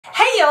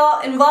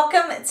y'all, and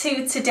welcome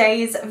to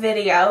today's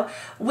video.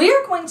 We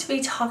are going to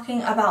be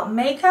talking about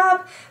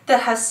makeup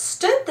that has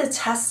stood the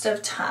test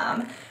of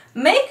time.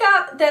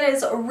 Makeup that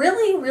is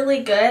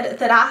really good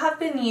that I have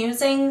been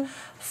using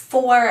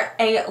for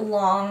a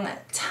long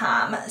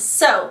time.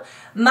 So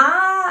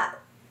my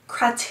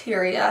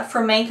criteria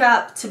for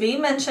makeup to be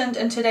mentioned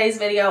in today's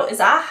video is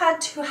I had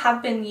to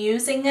have been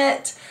using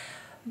it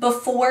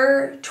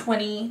before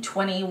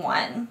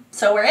 2021.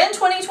 So we're in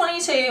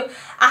 2022.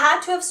 I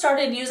had to have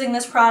started using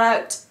this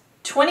product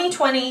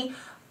 2020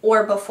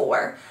 or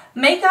before.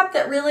 Makeup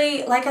that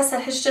really, like I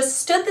said, has just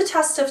stood the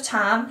test of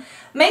time.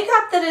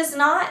 Makeup that is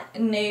not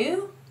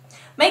new.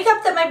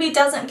 Makeup that maybe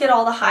doesn't get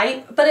all the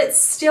hype, but it's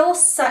still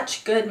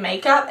such good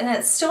makeup, and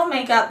it's still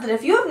makeup that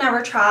if you have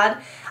never tried,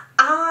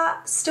 I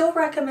still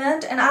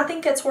recommend, and I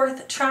think it's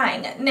worth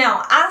trying.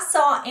 Now, I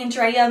saw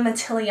Andrea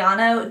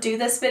Mattiliano do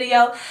this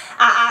video.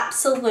 I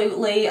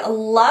absolutely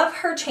love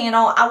her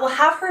channel. I will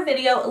have her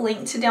video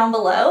linked down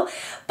below,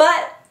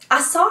 but I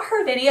saw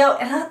her video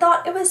and I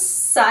thought it was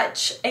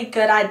such a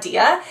good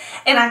idea,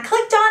 and I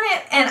clicked on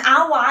it and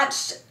I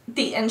watched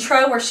the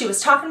intro where she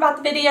was talking about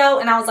the video,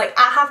 and I was like,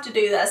 I have to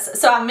do this.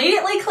 So I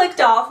immediately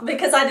clicked off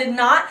because I did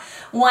not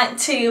want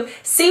to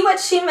see what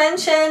she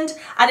mentioned.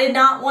 I did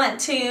not want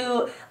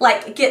to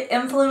like get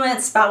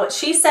influenced by what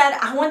she said.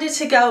 I wanted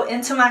to go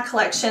into my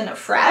collection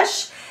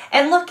fresh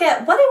and look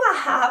at what do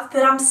I have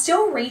that I'm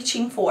still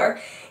reaching for.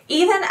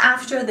 Even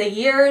after the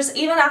years,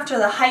 even after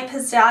the hype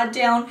has died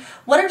down,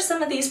 what are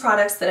some of these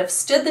products that have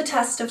stood the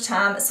test of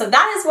time? So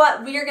that is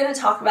what we are going to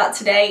talk about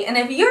today. And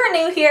if you're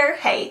new here,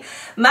 hey,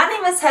 my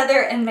name is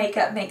Heather and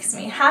makeup makes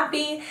me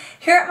happy.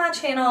 Here at my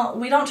channel,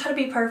 we don't try to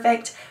be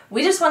perfect.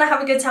 We just want to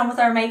have a good time with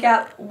our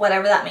makeup,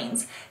 whatever that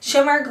means.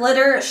 Shimmer,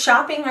 glitter,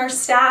 shopping, or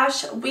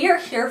stash, we are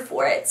here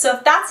for it. So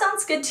if that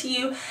sounds good to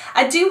you,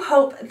 I do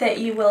hope that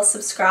you will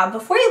subscribe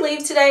before you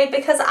leave today,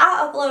 because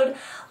I upload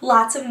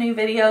lots of new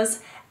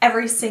videos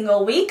every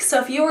single week.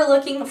 So if you are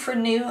looking for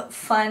new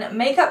fun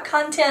makeup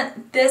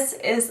content, this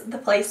is the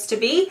place to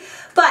be.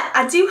 But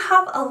I do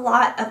have a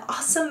lot of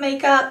awesome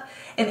makeup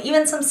and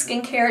even some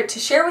skincare to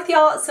share with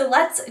y'all, so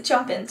let's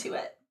jump into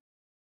it.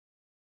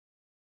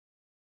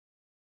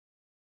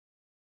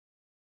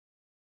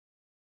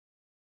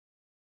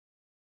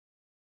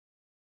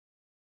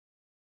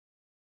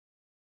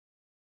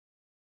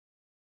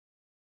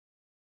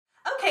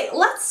 Okay,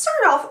 let's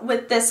start off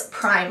with this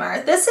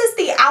primer. This is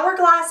the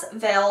Hourglass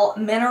Veil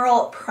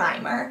Mineral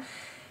Primer.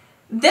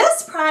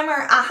 This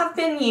primer I have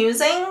been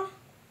using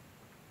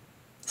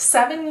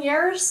 7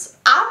 years.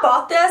 I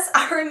bought this.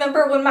 I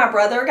remember when my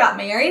brother got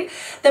married,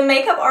 the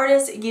makeup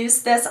artist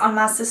used this on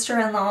my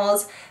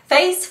sister-in-law's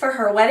face for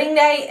her wedding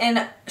day,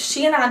 and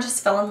she and I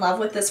just fell in love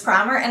with this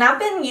primer, and I've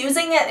been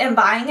using it and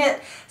buying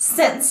it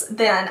since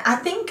then.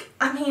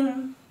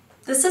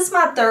 This is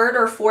my third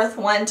or fourth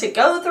one to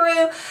go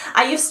through.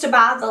 I used to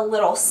buy the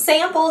little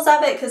samples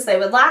of it because they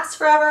would last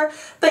forever,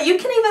 but you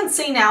can even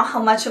see now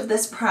how much of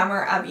this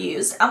primer I've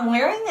used. I'm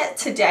wearing it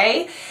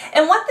today,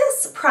 and what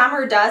this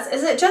primer does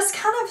is it just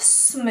kind of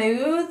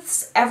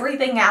smooths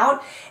everything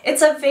out.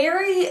 It's a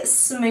very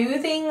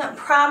smoothing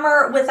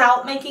primer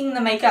without making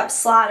the makeup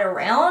slide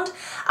around.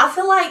 I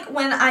feel like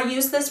when I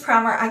use this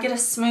primer, I get a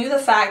smooth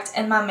effect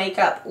and my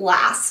makeup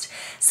lasts.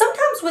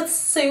 Sometimes with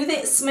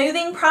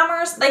smoothing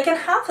primers, they can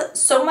have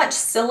so much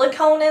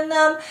silicone in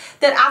them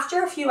that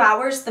after a few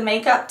hours the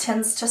makeup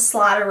tends to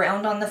slide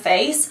around on the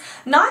face.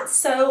 Not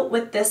so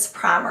with this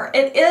primer.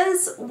 It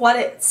is what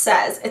it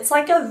says. It's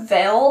like a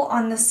veil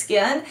on the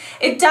skin.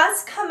 It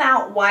does come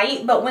out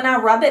white, but when I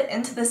rub it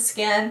into the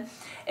skin,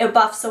 it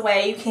buffs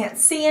away. You can't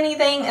see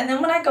anything, and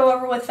then when I go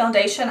over with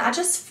foundation, I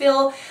just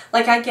feel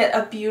like I get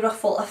a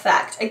beautiful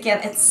effect.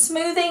 Again, it's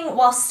smoothing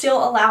while still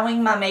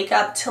allowing my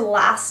makeup to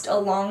last a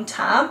long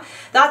time.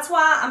 That's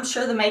why I'm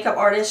sure the makeup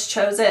artist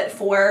chose it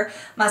for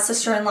my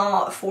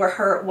sister-in-law for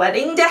her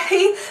wedding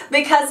day,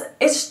 because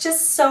it's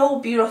just so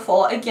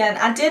beautiful. Again,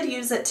 I did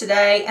use it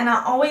today, and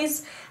I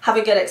always have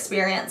a good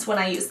experience when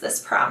I use this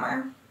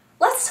primer.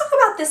 Let's talk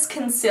about this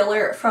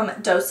concealer from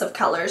Dose of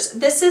Colors.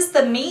 This is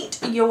the Meet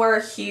Your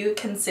Hue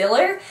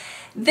Concealer.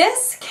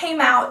 This came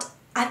out,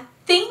 I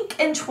think,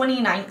 in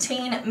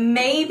 2019,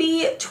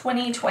 maybe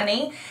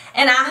 2020,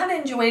 and I have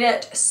enjoyed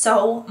it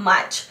so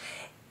much.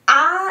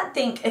 I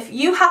think if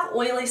you have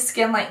oily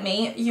skin like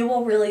me, you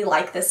will really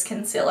like this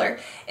concealer.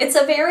 It's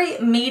a very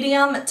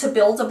medium to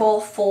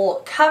buildable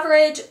full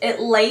coverage.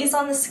 It lays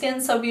on the skin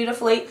so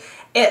beautifully.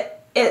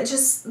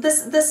 This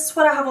is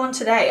what I have on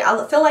today.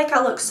 I feel like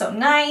I look so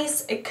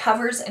nice. It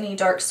covers any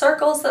dark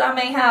circles that I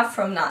may have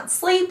from not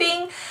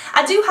sleeping.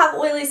 I do have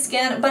oily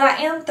skin, but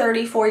I am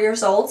 34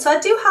 years old, so I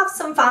do have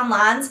some fine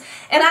lines,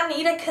 and I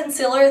need a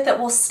concealer that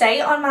will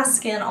stay on my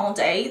skin all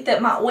day,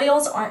 that my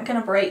oils aren't going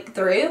to break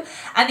through.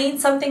 I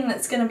need something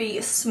that's going to be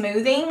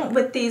smoothing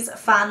with these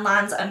fine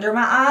lines under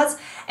my eyes,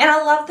 and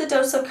I love the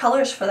Dose of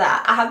Colors for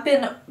that. I have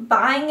been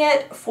buying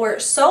it for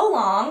so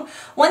long.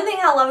 One thing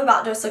I love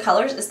about Dose of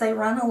Colors is they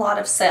run a lot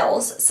of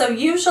sales. So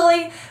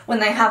usually when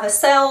they have a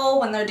sale,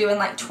 when they're doing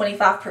like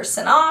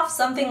 25% off,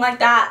 something like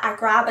that, I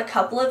grab a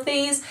couple of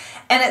these,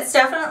 and it's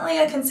definitely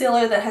a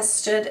concealer that has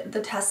stood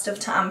the test of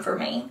time for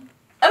me.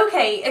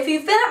 Okay, if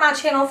you've been at my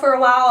channel for a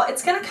while,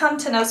 it's going to come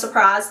to no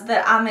surprise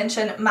that I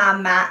mentioned my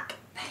MAC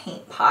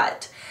paint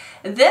pot.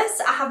 This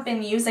I have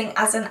been using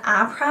as an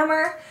eye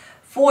primer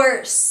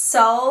for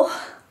so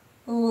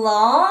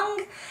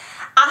long.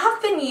 I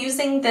have been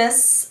using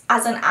this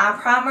as an eye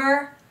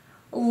primer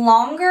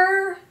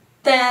longer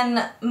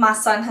than my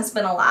son has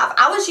been alive.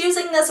 I was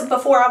using this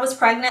before I was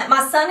pregnant.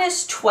 My son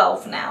is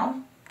 12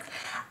 now.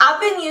 I've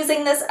been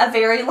using this a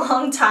very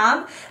long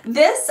time.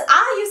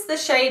 I use the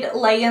shade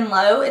Lay-In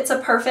Low. It's a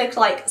perfect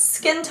like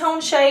skin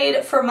tone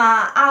shade for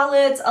my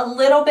eyelids, a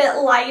little bit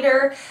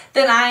lighter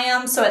than I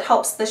am, so it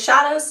helps the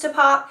shadows to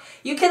pop.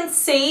 You can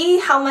see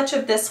how much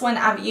of this one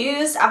I've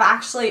used. I've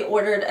actually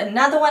ordered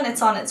another one.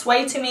 It's on its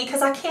way to me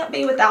because I can't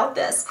be without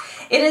this.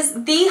 It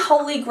is the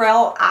Holy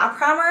Grail eye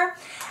primer.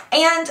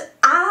 And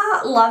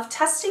I love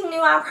testing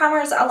new eye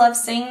primers. I love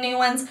seeing new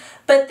ones.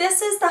 But this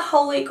is the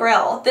Holy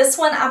Grail. This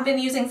one I've been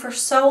using for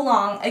so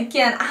long.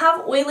 Again, I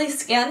have oily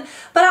skin,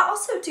 but I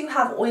also do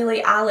have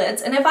oily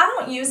eyelids. And if I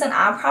don't use an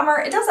eye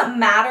primer, it doesn't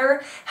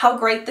matter how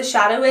great the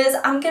shadow is,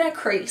 I'm going to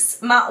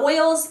crease. My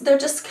oils, they're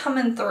just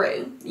coming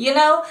through, you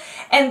know?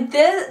 And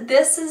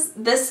this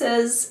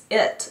is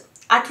it.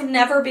 I can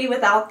never be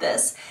without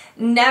this.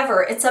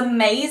 Never. It's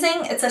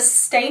amazing. It's a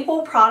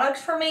staple product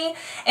for me.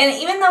 And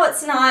even though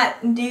it's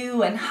not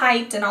new and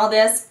hyped and all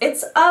this,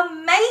 it's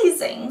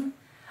amazing.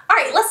 All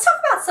right, let's talk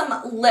about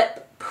some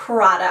lip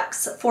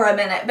products for a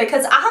minute,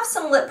 because I have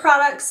some lip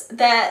products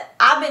that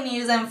I've been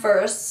using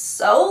for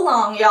so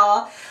long,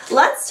 y'all.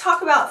 Let's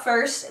talk about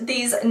first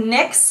these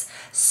NYX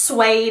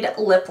Suede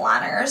lip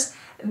liners.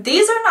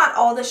 These are not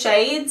all the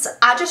shades.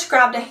 I just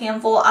grabbed a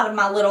handful out of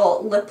my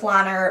little lip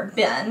liner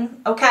bin,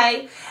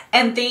 okay?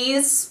 And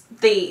these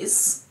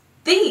NYX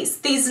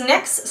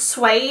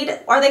Suede,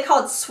 are they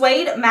called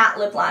Suede matte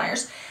lip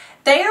liners?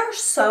 They are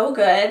so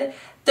good.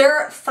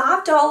 They're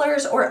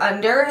 $5 or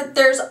under.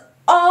 There's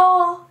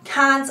all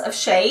kinds of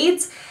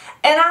shades,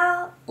 and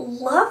I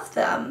love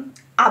them.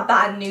 I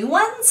buy new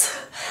ones.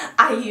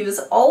 I use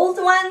old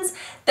ones.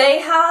 They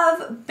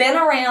have been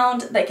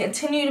around, they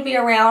continue to be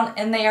around,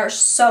 and they are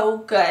so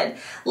good.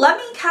 Let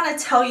me kind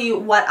of tell you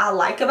what I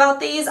like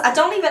about these. I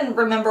don't even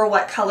remember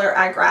what color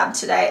I grabbed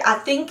today. I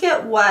think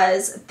it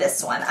was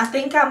this one. I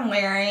think I'm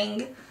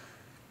wearing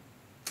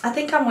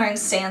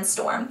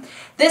Sandstorm.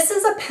 This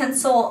is a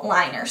pencil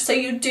liner, so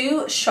you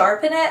do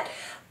sharpen it,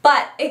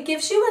 but it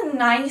gives you a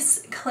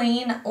nice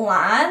clean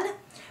line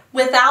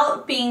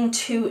without being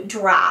too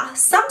dry.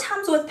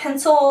 Sometimes with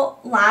pencil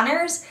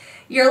liners,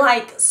 you're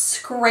like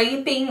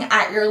scraping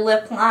at your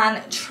lip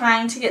line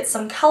trying to get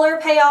some color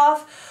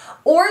payoff,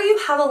 or you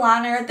have a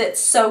liner that's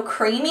so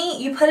creamy,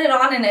 you put it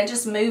on and it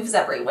just moves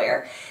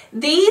everywhere.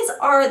 These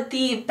are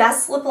the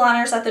best lip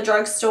liners at the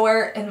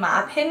drugstore, in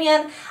my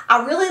opinion.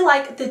 I really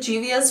like the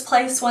Juvia's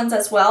Place ones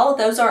as well.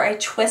 Those are a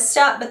twist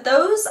up, but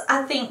those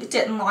I think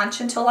didn't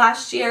launch until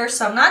last year,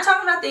 so I'm not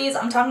talking about these,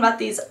 I'm talking about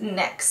these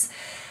NYX.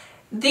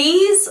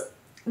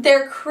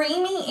 They're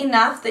creamy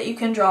enough that you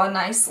can draw a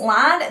nice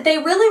line. They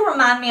really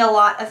remind me a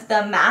lot of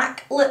the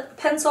MAC lip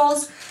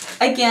pencils.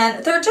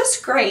 Again, they're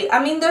just great.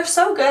 I mean, they're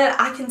so good.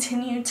 I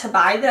continue to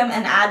buy them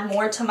and add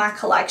more to my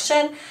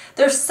collection.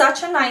 They're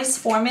such a nice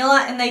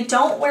formula, and they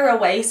don't wear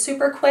away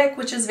super quick,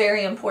 which is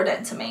very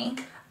important to me.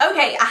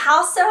 Okay, I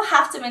also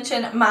have to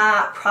mention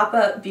my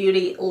Propa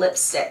Beauty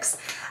lipsticks.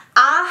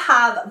 I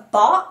have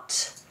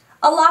bought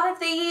a lot of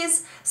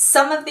these.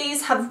 Some of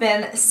these have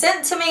been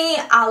sent to me.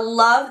 I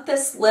love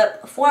this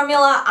lip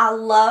formula. I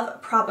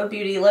love Propa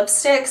Beauty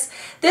lipsticks.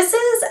 This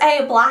is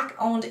a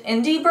Black-owned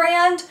indie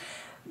brand,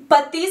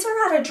 but these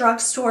are at a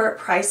drugstore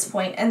price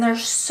point, and they're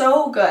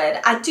so good.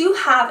 I do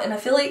have an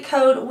affiliate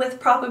code with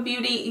Propa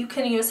Beauty. You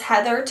can use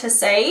Heather to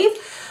save.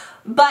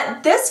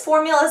 But this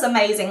formula is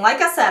amazing.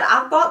 Like I said,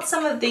 I've bought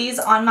some of these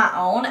on my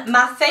own.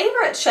 My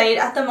favorite shade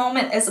at the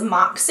moment is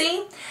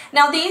Moxie.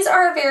 Now these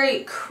are a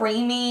very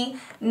creamy,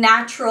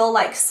 natural,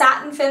 like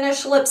satin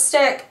finish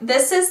lipstick.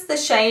 This is the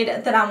shade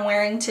that I'm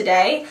wearing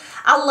today.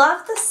 I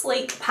love the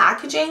sleek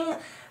packaging.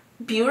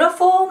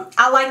 Beautiful.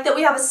 I like that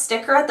we have a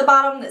sticker at the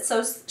bottom that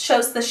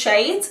shows the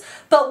shades.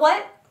 But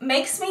what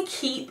makes me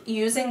keep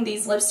using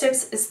these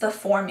lipsticks is the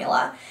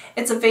formula.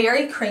 It's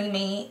very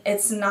creamy.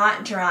 It's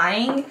not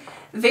drying.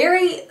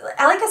 Very,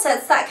 like I said,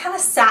 it's that kind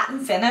of satin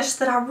finish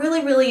that I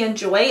really, really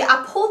enjoy.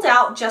 I pulled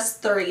out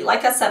just 3.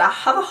 Like I said, I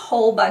have a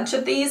whole bunch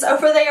of these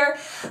over there,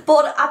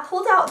 but I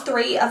pulled out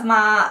 3 of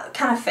my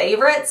kind of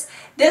favorites.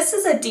 This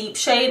is a deep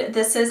shade.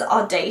 This is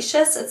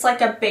Audacious. It's like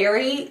a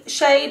berry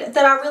shade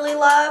that I really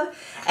love.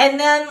 And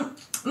then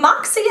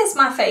Moxie is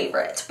my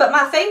favorite, but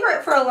my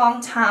favorite for a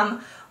long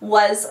time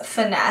was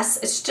Finesse.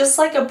 It's just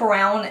like a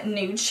brown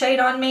nude shade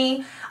on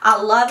me.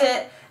 I love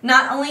it.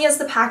 Not only is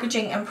the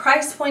packaging and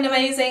price point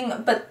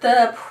amazing, but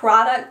the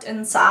product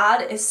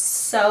inside is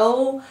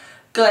so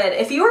good.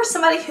 If you are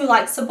somebody who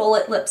likes a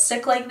bullet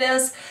lipstick like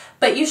this,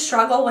 but you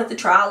struggle with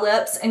dry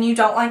lips and you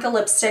don't like a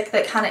lipstick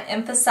that kind of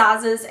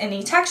emphasizes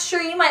any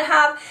texture you might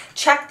have,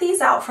 check these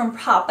out from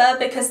Papa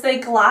because they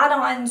glide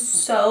on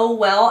so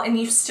well and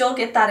you still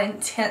get that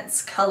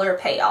intense color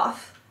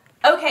payoff.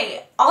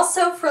 Okay,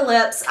 also for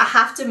lips, I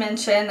have to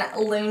mention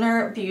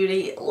Lunar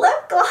Beauty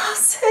lip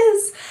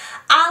glosses.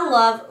 I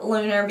love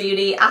Lunar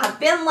Beauty. I have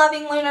been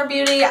loving Lunar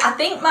Beauty. I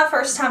think my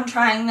first time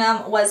trying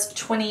them was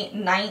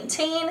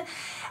 2019.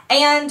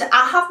 And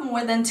I have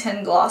more than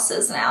 10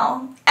 glosses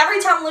now.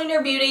 Every time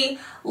Lunar Beauty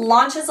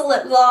launches a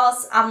lip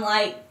gloss, I'm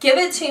like, give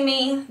it to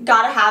me,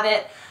 gotta have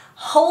it.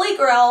 Holy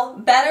grail,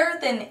 better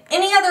than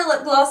any other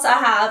lip gloss I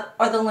have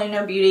are the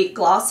Lunar Beauty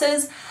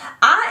glosses.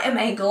 I am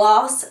a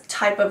gloss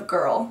type of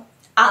girl.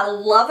 I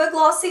love a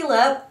glossy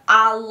lip.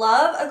 I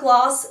love a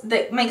gloss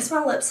that makes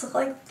my lips look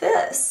like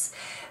this.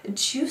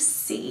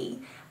 Juicy,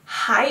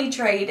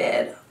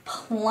 hydrated,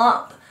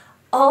 plump,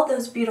 all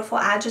those beautiful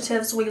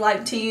adjectives we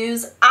like to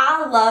use.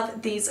 I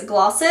love these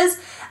glosses.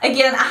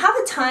 Again, I have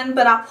a ton,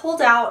 but I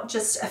pulled out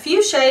just a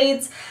few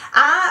shades.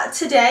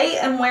 Today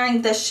am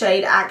wearing this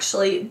shade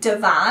actually,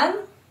 Divine.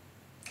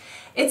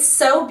 It's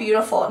so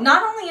beautiful.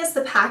 Not only is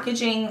the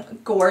packaging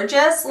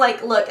gorgeous,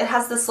 like look, it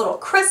has this little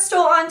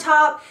crystal on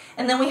top,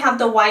 and then we have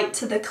the white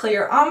to the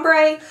clear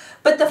ombre,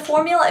 but the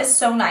formula is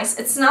so nice.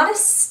 It's not a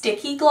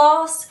sticky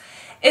gloss.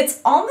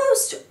 It's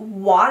almost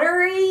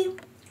watery,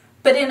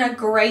 but in a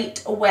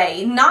great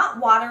way. Not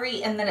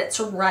watery in that it's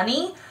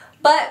runny,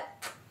 but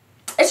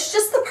it's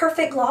just the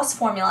perfect gloss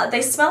formula.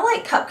 They smell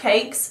like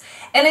cupcakes,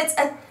 and it's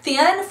a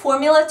thin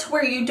formula to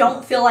where you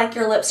don't feel like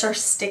your lips are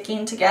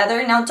sticking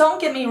together. Now,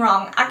 don't get me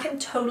wrong, I can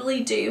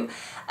totally do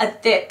a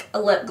thick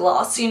lip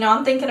gloss. You know,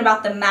 I'm thinking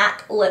about the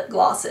MAC lip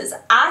glosses.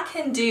 I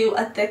can do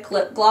a thick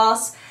lip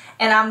gloss,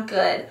 and I'm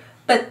good.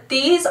 But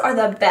these are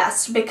the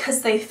best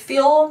because they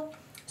feel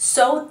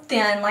so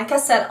thin, like I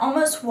said,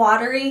 almost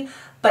watery,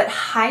 but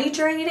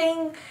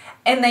hydrating,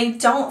 and they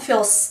don't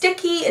feel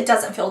sticky. It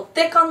doesn't feel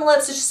thick on the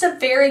lips. It's just a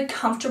very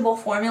comfortable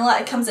formula.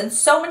 It comes in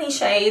so many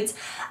shades.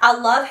 I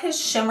love his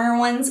shimmer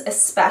ones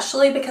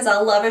especially because I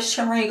love a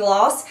shimmery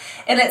gloss,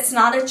 and it's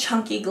not a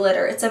chunky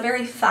glitter. It's a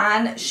very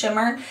fine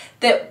shimmer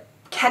that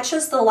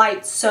catches the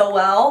light so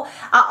well.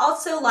 I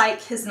also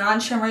like his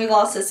non-shimmery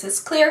glosses, his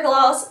clear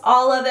gloss,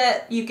 all of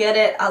it. You get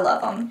it. I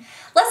love them.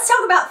 Let's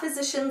talk about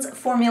Physicians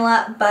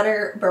Formula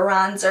Butter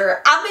Bronzer.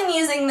 I've been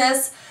using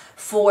this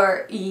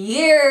for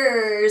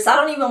years. I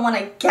don't even want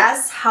to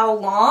guess how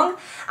long.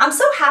 I'm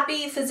so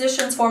happy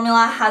Physicians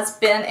Formula has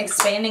been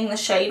expanding the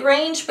shade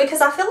range because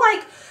I feel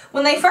like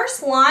when they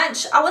first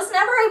launched, I was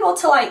never able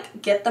to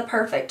like get the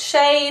perfect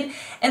shade,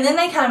 and then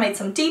they kind of made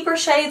some deeper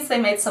shades, they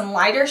made some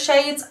lighter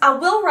shades. I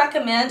will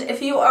recommend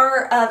if you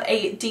are of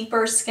a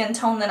deeper skin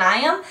tone than I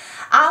am,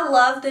 I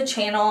love the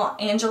channel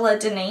Angela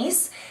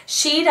Denise.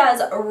 She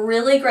does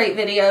really great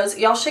videos.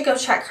 Y'all should go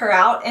check her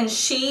out, and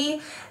she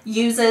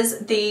uses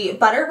the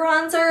butter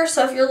bronzer.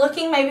 So if you're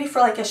looking maybe for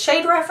like a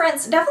shade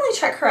reference, definitely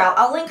check her out.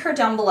 I'll link her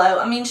down below.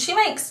 I mean, she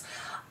makes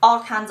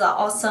all kinds of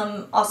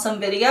awesome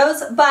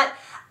videos, but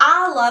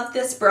I love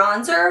this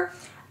bronzer.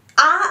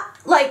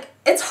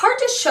 It's hard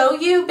to show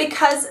you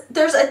because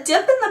there's a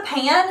dip in the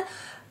pan,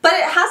 but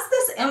it has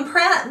this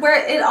imprint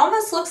where it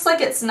almost looks like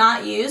it's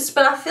not used,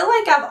 but I feel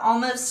like I've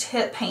almost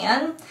hit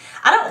pan.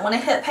 I don't want to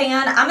hit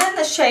pan. I'm in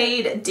the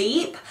shade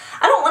Deep.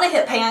 I don't want to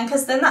hit pan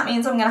because then that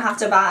means I'm going to have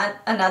to buy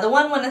another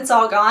one when it's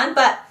all gone,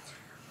 but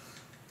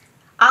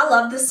I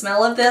love the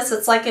smell of this.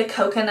 It's like a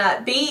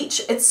coconut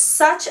beach. It's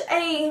such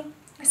a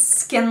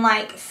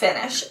skin-like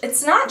finish.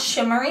 It's not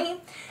shimmery.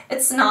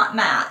 It's not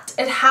matte.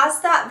 It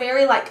has that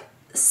very like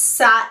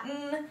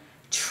satin,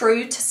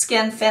 true to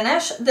skin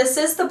finish. This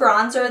is the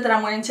bronzer that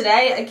I'm wearing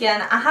today.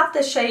 Again, I have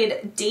the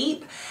shade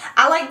Deep.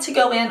 I like to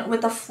go in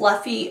with a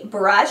fluffy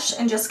brush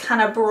and just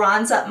kind of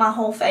bronze up my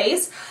whole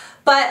face.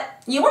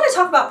 But you want to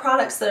talk about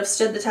products that have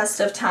stood the test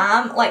of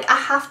time. Like, I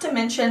have to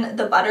mention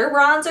the butter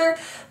bronzer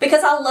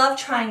because I love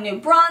trying new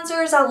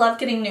bronzers. I love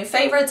getting new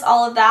favorites,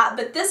 all of that.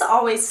 But this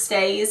always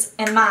stays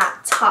in my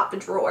top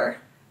drawer.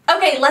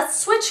 Okay, let's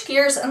switch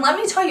gears and let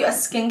me tell you a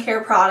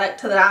skincare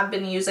product that I've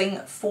been using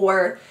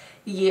for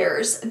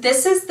years.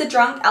 This is the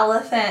Drunk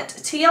Elephant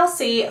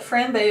TLC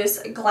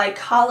Framboos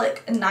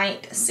Glycolic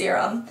Night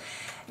Serum.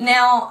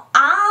 Now,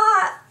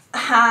 I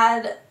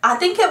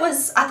think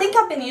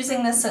I've been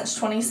using this since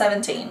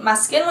 2017. My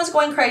skin was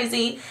going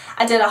crazy.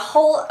 I did a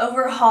whole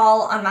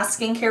overhaul on my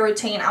skincare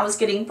routine. I was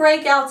getting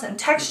breakouts and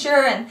texture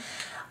and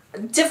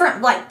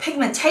different like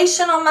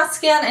pigmentation on my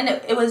skin, and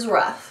it was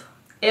rough.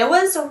 It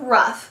was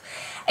rough.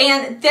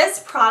 And this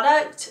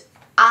product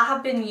I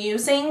have been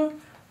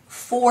using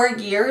for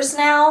years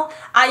now.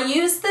 I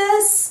use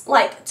this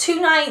like 2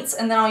 nights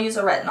and then I'll use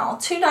a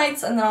retinol. 2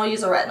 nights and then I'll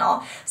use a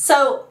retinol.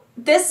 So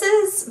this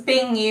is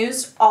being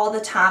used all the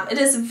time. It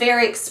is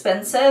very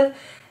expensive.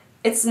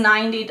 It's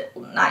 $90.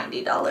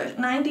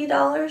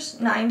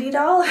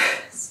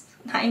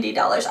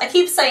 I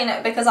keep saying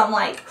it because I'm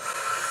like,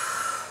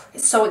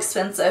 It's so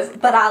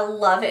expensive, but I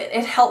love it.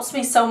 It helps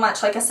me so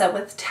much, like I said,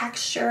 with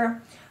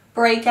texture,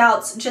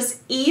 breakouts,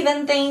 just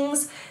even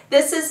things.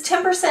 This is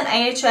 10%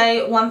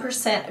 AHA,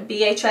 1%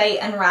 BHA,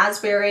 and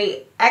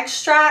raspberry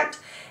extract.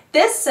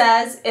 This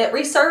says it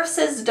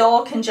resurfaces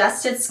dull,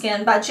 congested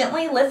skin by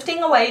gently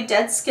lifting away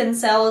dead skin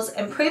cells,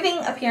 improving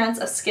appearance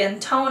of skin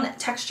tone,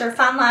 texture,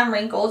 fine line,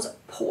 wrinkles,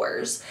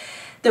 pores.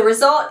 The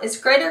result is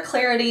greater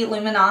clarity,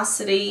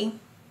 luminosity.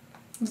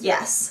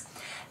 Yes.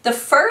 The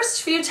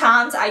first few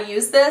times I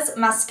used this,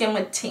 my skin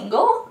would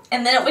tingle,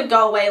 and then it would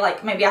go away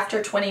like maybe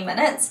after 20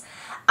 minutes.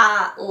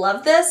 I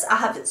love this. I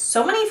have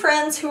so many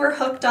friends who are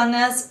hooked on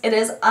this. It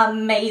is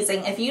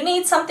amazing. If you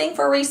need something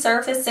for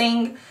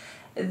resurfacing,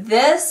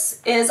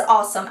 this is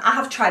awesome. I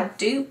have tried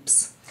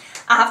dupes.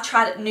 I have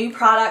tried new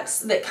products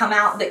that come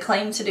out that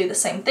claim to do the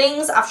same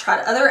things. I've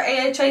tried other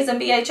AHAs and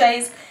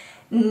BHAs.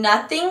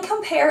 Nothing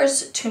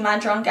compares to my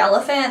Drunk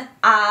Elephant.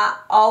 I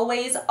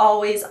always,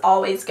 always,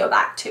 always go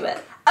back to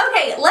it.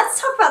 Okay,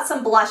 let's talk about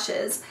some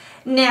blushes.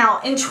 Now,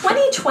 in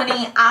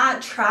 2020, I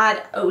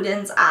tried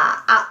Odin's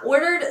Eye. I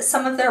ordered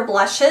some of their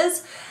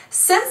blushes.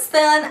 Since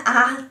then,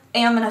 I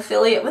am an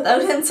affiliate with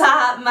Odin's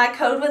Eye. My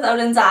code with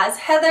Odin's Eye is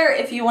Heather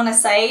if you want to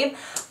save.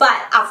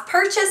 But I've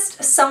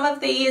purchased some of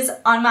these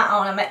on my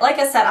own. Like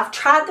I said, I've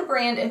tried the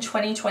brand in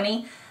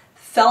 2020.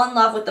 Fell in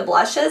love with the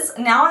blushes.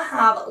 Now I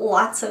have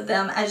lots of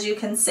them, as you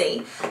can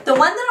see. The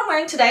one that I'm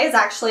wearing today is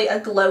actually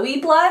a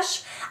glowy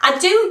blush. I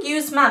do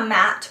use my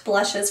matte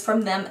blushes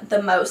from them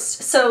the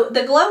most. So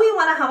the glowy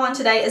one I have on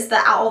today is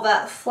the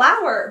Alva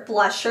Flower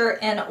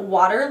Blusher in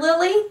Water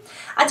Lily.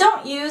 I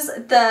don't use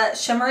the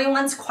shimmery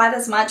ones quite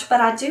as much, but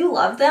I do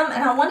love them,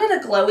 and I wanted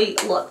a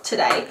glowy look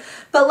today.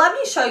 But let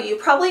me show you.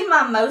 Probably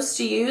my most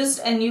used,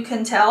 and you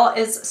can tell,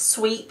 is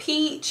Sweet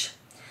Peach.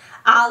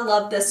 I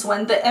love this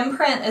one. The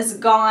imprint is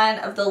gone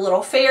of the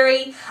little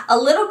fairy. A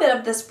little bit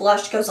of this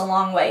blush goes a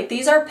long way.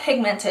 These are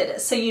pigmented,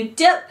 so you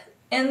dip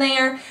in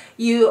there,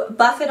 you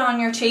buff it on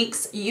your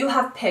cheeks, you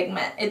have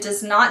pigment. It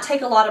does not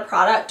take a lot of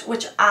product,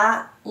 which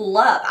I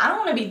love. I don't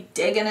want to be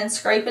digging and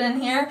scraping in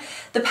here.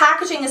 The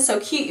packaging is so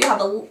cute. You have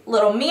a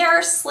little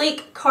mirror,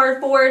 sleek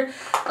cardboard.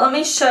 Let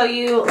me show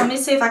you. Let me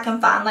see if I can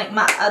find like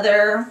my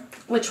other,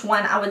 which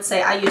one I would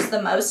say I use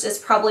the most is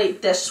probably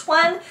this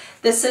one.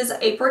 This is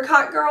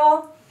Apricot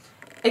Girl.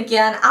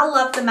 Again, I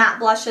love the matte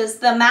blushes.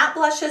 The matte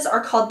blushes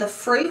are called the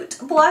fruit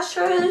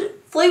blushers,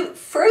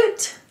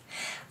 fruit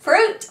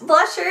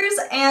blushers,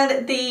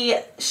 and the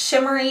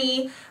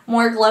shimmery,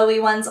 more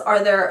glowy ones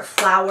are their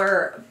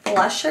flower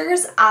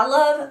blushers. I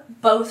love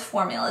both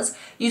formulas.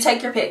 You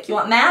take your pick. You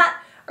want matte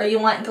or you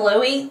want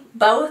glowy?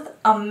 Both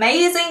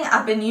amazing.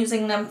 I've been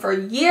using them for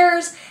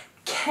years.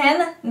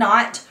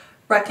 Cannot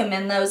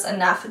recommend those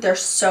enough. They're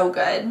so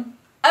good.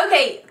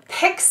 Okay,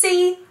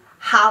 PIXI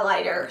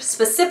highlighter,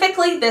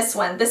 specifically this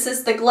one. This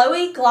is the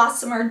Glowy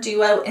Glossomer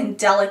Duo in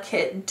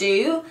Delicate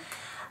Dew.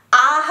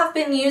 I have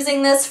been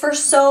using this for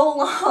so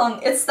long.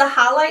 It's the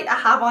highlight I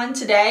have on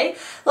today.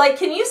 Like,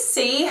 can you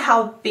see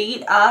how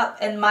beat up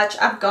and much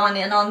I've gone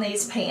in on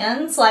these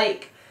pans?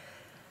 Like,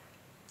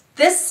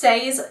 this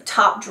stays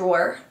top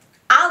drawer.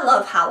 I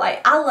love highlight.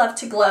 I love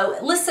to glow.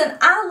 Listen,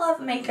 I love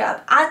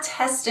makeup. I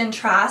test and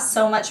try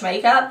so much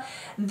makeup.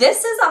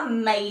 This is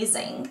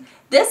amazing.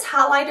 This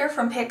highlighter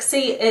from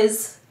PIXI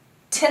is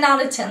 10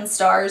 out of 10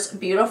 stars.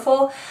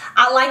 Beautiful.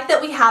 I like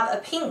that we have a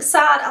pink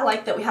side. I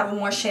like that we have a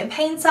more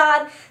champagne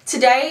side.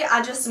 Today,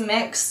 I just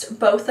mixed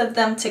both of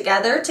them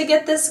together to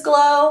get this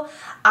glow.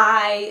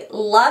 I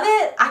love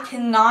it. I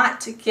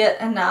cannot get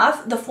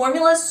enough. The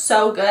formula is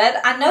so good.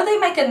 I know they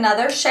make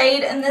another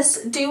shade in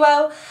this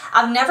duo.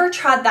 I've never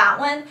tried that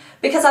one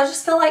because I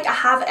just feel like I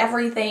have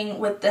everything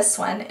with this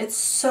one. It's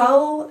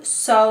so,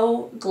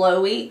 so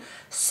glowy.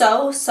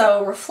 So,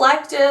 so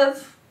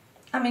reflective.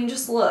 I mean,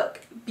 just look.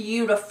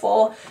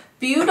 Beautiful.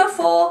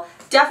 Beautiful.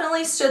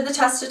 Definitely stood the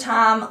test of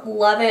time.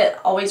 Love it.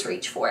 Always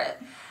reach for it.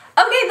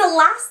 Okay, the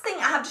last thing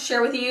I have to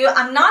share with you,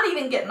 I'm not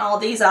even getting all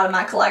these out of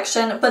my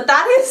collection, but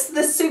that is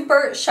the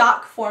Super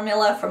Shock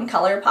formula from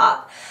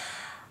ColourPop.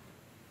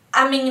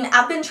 I mean,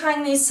 I've been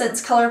trying these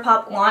since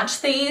ColourPop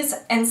launched these,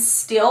 and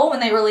still when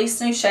they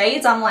release new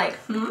shades, I'm like,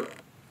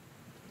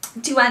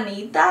 do I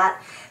need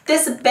that?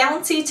 This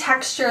bouncy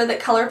texture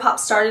that ColourPop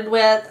started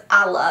with,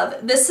 I love.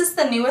 This is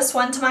the newest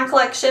one to my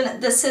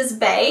collection. This is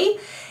Bay.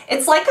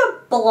 It's like a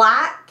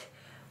black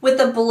with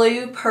a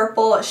blue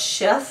purple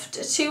shift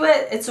to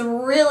it. It's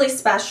really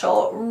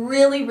special.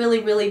 Really, really,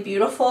 really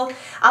beautiful.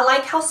 I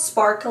like how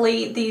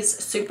sparkly these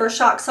Super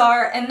Shocks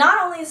are. And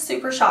not only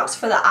Super Shocks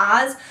for the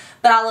eyes,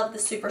 but I love the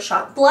Super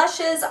Shock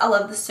blushes. I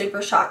love the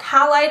Super Shock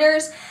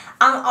highlighters.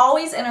 I'm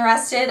always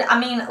interested. I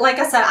mean, like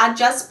I said, I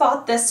just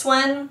bought this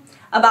one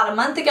about a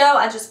month ago.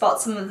 I just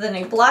bought some of the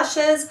new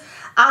blushes.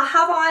 I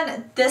have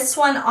on this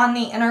one on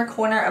the inner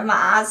corner of my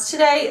eyes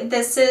today.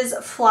 This is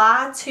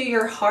Fly to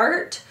Your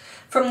Heart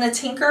from the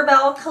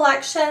Tinkerbell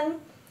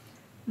collection.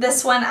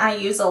 This one I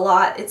use a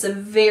lot. It's a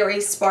very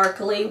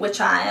sparkly,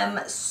 which I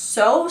am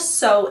so,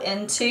 so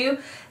into.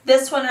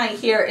 This one right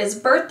here is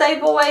Birthday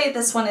Boy.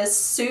 This one is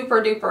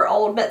super duper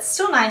old, but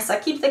still nice. I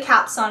keep the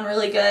caps on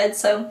really good,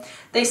 so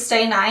they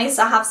stay nice.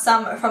 I have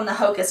some from the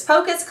Hocus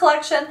Pocus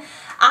collection.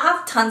 I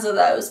have tons of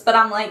those, but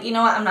I'm like, you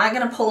know what, I'm not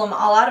going to pull them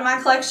all out of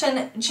my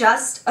collection,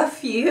 just a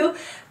few.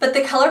 But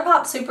the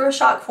ColourPop Super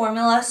Shock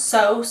formula,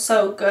 so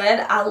good.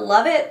 I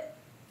love it.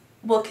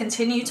 We'll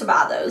continue to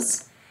buy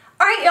those.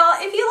 Alright y'all,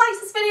 if you liked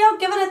this video,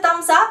 give it a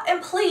thumbs up,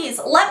 and please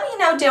let me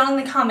know down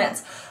in the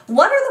comments,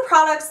 what are the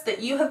products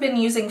that you have been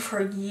using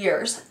for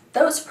years?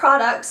 Those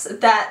products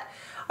that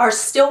are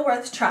still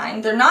worth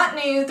trying. They're not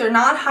new, they're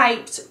not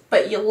hyped,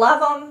 but you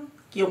love them,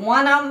 you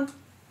want them.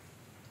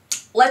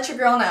 Let your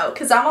girl know,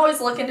 because I'm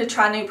always looking to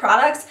try new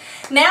products.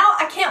 Now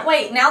I can't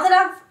wait. Now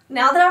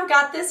that I've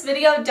got this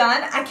video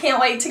done, I can't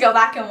wait to go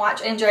back and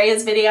watch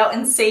Andrea's video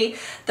and see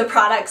the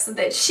products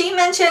that she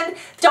mentioned.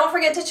 Don't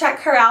forget to check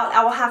her out.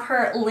 I will have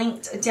her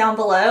linked down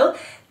below.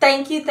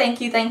 Thank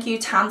you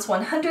times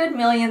 100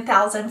 million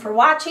thousand for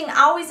watching.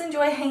 I always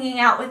enjoy hanging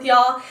out with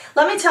y'all.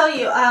 Let me tell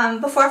you,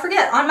 before I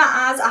forget, on my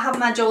eyes I have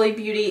my Jolie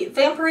Beauty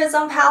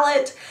Vampirism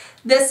palette.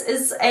 This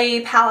is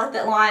a palette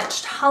that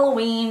launched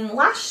Halloween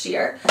last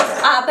year, but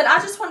I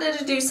just wanted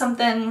to do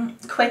something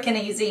quick and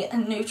easy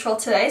and neutral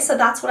today, so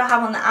that's what I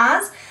have on the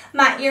eyes.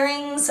 My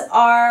earrings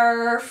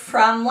are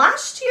from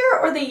last year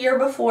or the year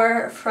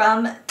before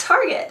from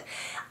Target.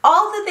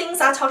 All the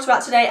things I talked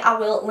about today I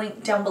will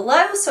link down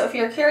below, so if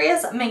you're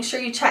curious, make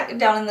sure you check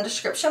down in the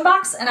description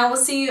box, and I will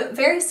see you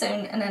very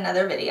soon in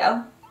another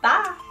video.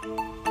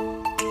 Bye!